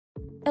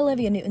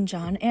Olivia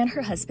Newton-John and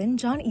her husband,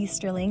 John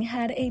Easterling,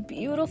 had a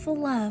beautiful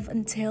love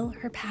until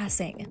her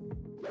passing.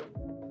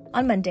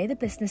 On Monday, the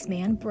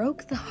businessman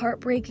broke the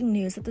heartbreaking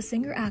news that the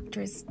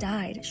singer-actress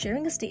died,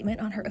 sharing a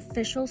statement on her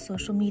official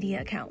social media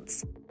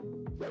accounts.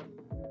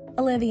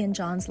 Olivia and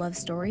John's love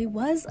story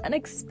was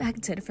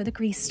unexpected for the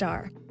Grease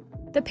star.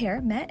 The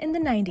pair met in the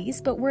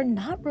 90s but were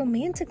not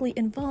romantically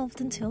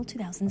involved until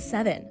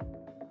 2007.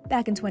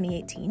 Back in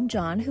 2018,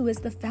 John, who is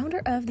the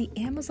founder of the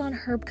Amazon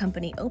herb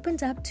company,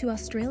 opened up to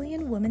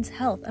Australian Women's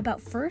Health about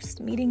first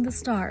meeting the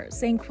star,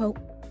 saying, quote,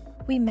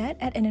 "We met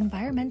at an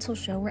environmental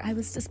show where I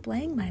was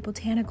displaying my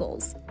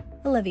botanicals.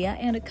 Olivia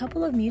and a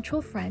couple of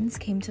mutual friends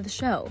came to the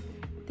show.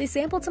 They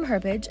sampled some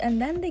herbage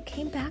and then they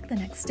came back the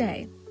next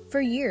day.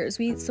 For years,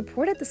 we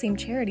supported the same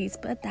charities,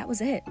 but that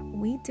was it.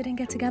 We didn't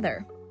get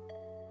together."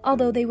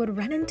 Although they would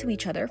run into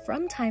each other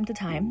from time to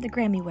time, the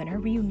Grammy winner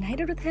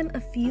reunited with him a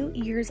few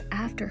years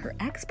after her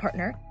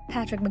ex-partner,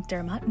 Patrick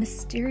McDermott,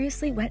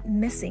 mysteriously went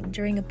missing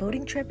during a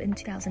boating trip in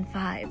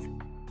 2005.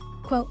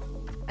 Quote,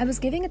 "I was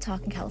giving a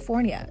talk in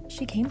California.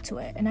 She came to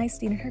it, and I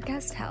stayed in her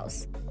guest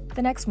house.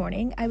 The next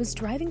morning, I was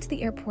driving to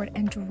the airport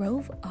and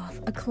drove off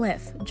a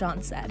cliff,"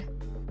 John said.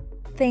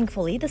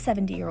 Thankfully, the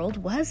 70-year-old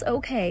was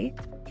okay.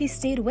 He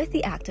stayed with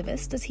the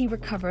activist as he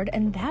recovered,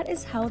 and that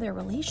is how their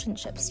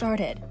relationship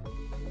started.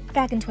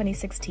 Back in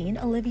 2016,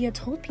 Olivia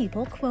told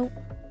People, quote,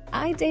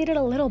 "I dated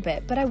a little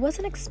bit, but I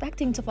wasn't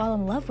expecting to fall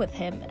in love with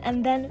him,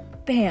 and then,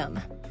 bam."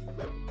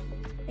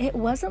 It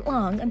wasn't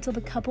long until the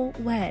couple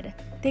wed.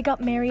 They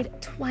got married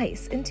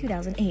twice in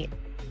 2008,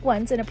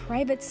 once in a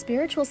private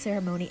spiritual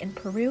ceremony in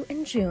Peru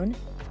in June.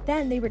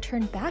 Then they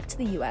returned back to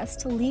the US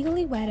to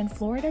legally wed in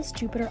Florida's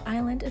Jupiter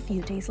Island a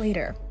few days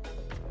later.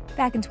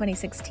 Back in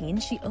 2016,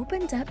 she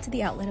opened up to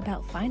the outlet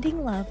about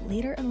finding love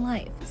later in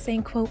life,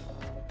 saying, quote,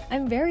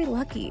 "I'm very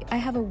lucky. I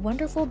have a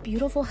wonderful,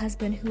 beautiful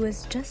husband who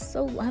is just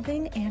so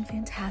loving and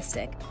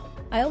fantastic.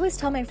 I always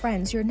tell my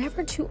friends, you're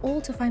never too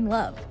old to find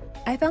love.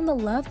 I found the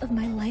love of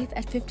my life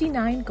at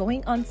 59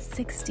 going on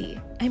 60.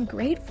 I'm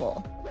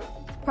grateful."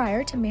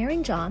 Prior to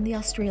marrying John, the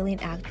Australian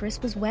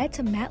actress was wed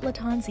to Matt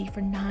Lattanzi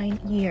for 9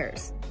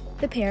 years.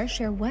 The pair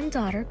share one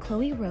daughter,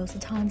 Chloe Rose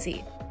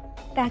Lattanzi.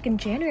 Back in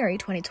January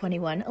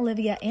 2021,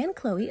 Olivia and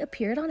Chloe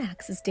appeared on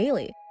Access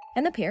Daily,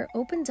 and the pair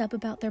opened up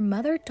about their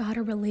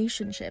mother-daughter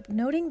relationship,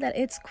 noting that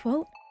it's,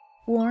 quote,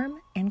 "warm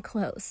and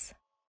close."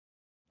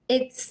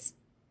 It's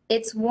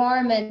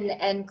warm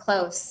and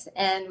close,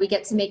 and we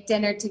get to make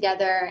dinner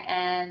together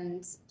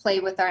and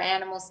play with our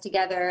animals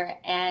together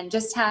and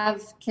just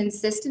have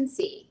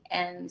consistency.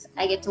 And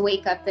I get to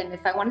wake up, and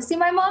if I want to see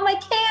my mom, I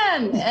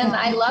can. And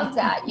I love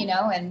that, you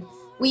know. And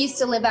we used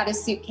to live out of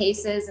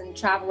suitcases and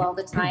travel all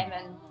the time.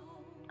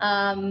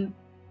 And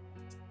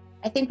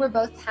I think we're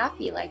both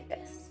happy like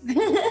this.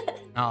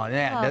 Oh,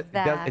 yeah, Love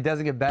that. it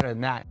doesn't get better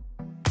than that.